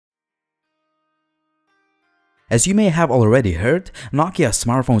As you may have already heard, Nokia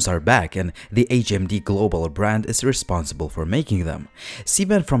smartphones are back and the HMD Global brand is responsible for making them.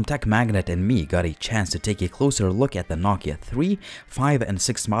 Steven from Tech Magnet and me got a chance to take a closer look at the Nokia 3, 5 and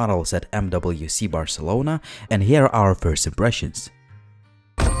 6 models at MWC Barcelona, and here are our first impressions.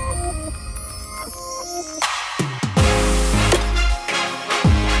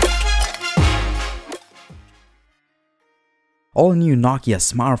 All new Nokia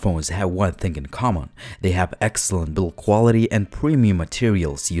smartphones have one thing in common: they have excellent build quality and premium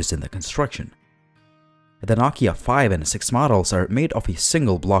materials used in the construction. The Nokia 5 and 6 models are made of a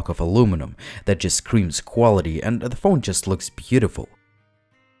single block of aluminum that just screams quality, and the phone just looks beautiful.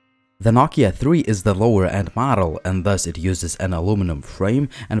 The Nokia 3 is the lower end model, and thus it uses an aluminum frame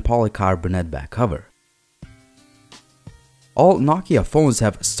and polycarbonate back cover. All Nokia phones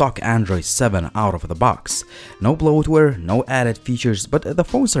have stock Android 7 out of the box. No bloatware, no added features, but the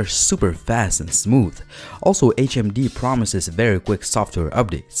phones are super fast and smooth. Also, HMD promises very quick software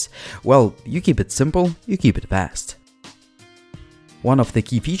updates. Well, you keep it simple, you keep it fast. One of the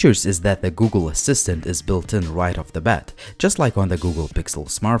key features is that the Google Assistant is built in right off the bat, just like on the Google Pixel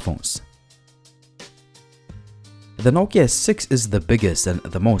smartphones. The Nokia 6 is the biggest and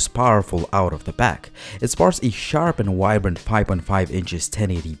the most powerful out of the pack. It sports a sharp and vibrant 5.5 inches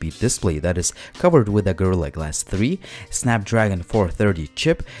 1080p display that is covered with a Gorilla Glass 3, Snapdragon 430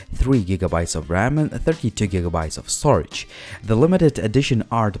 chip, 3GB of RAM and 32GB of storage. The limited edition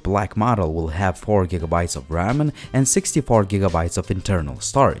Art Black model will have 4GB of RAM and 64GB of internal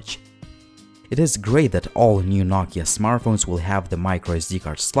storage. It is great that all new Nokia smartphones will have the microSD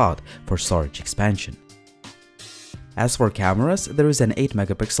card slot for storage expansion. As for cameras, there is an 8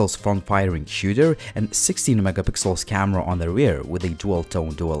 megapixels front-firing shooter and 16 megapixels camera on the rear with a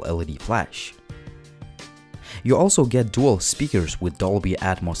dual-tone dual LED flash. You also get dual speakers with Dolby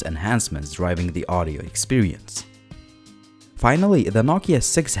Atmos enhancements driving the audio experience. Finally, the Nokia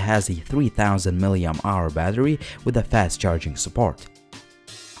 6 has a 3000 mAh battery with a fast charging support.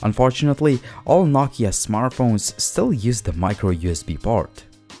 Unfortunately, all Nokia smartphones still use the micro USB port.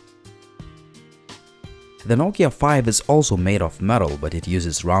 The Nokia 5 is also made of metal, but it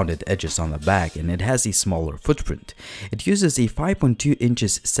uses rounded edges on the back and it has a smaller footprint. It uses a 5.2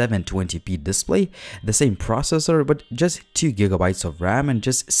 inches 720p display, the same processor, but just 2GB of RAM and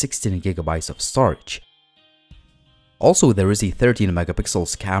just 16GB of storage. Also, there is a 13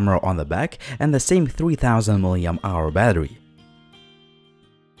 megapixels camera on the back and the same 3000 mAh battery.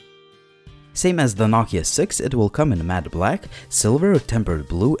 Same as the Nokia 6, it will come in matte black, silver, tempered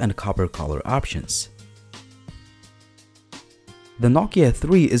blue and copper color options. The Nokia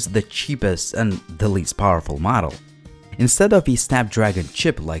 3 is the cheapest and the least powerful model. Instead of a Snapdragon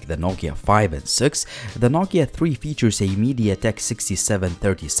chip like the Nokia 5 and 6, the Nokia 3 features a MediaTek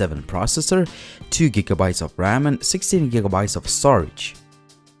 6737 processor, 2GB of RAM and 16GB of storage.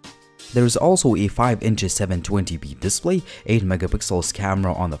 There is also a 5 inches 720p display, 8 megapixels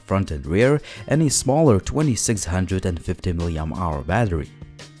camera on the front and rear, and a smaller 2650 mAh battery.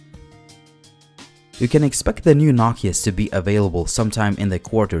 You can expect the new Nokias to be available sometime in the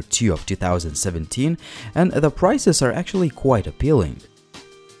Q2 of 2017, and the prices are actually quite appealing.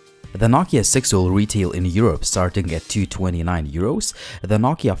 The Nokia 6 will retail in Europe starting at €229, the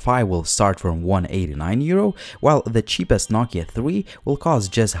Nokia 5 will start from €189, while the cheapest Nokia 3 will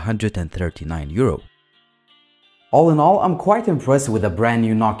cost just €139. All in all, I'm quite impressed with the brand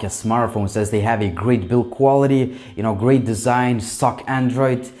new Nokia smartphones as they have a great build quality, great design, stock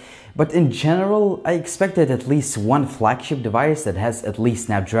Android. But in general, I expected at least one flagship device that has at least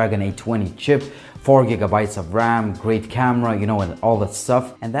Snapdragon 820 chip, 4GB of RAM, great camera, and all that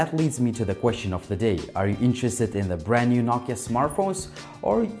stuff. And that leads me to the question of the day. Are you interested in the brand new Nokia smartphones,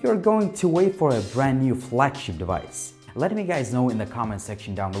 or you're going to wait for a brand new flagship device? Let me guys know in the comment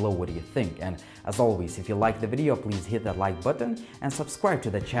section down below what do you think, and as always, if you like the video, please hit that like button and subscribe to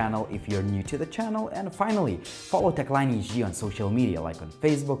the channel if you're new to the channel, and finally follow TechLineEG on social media like on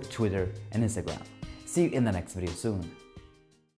Facebook, Twitter and Instagram. See you in the next video soon.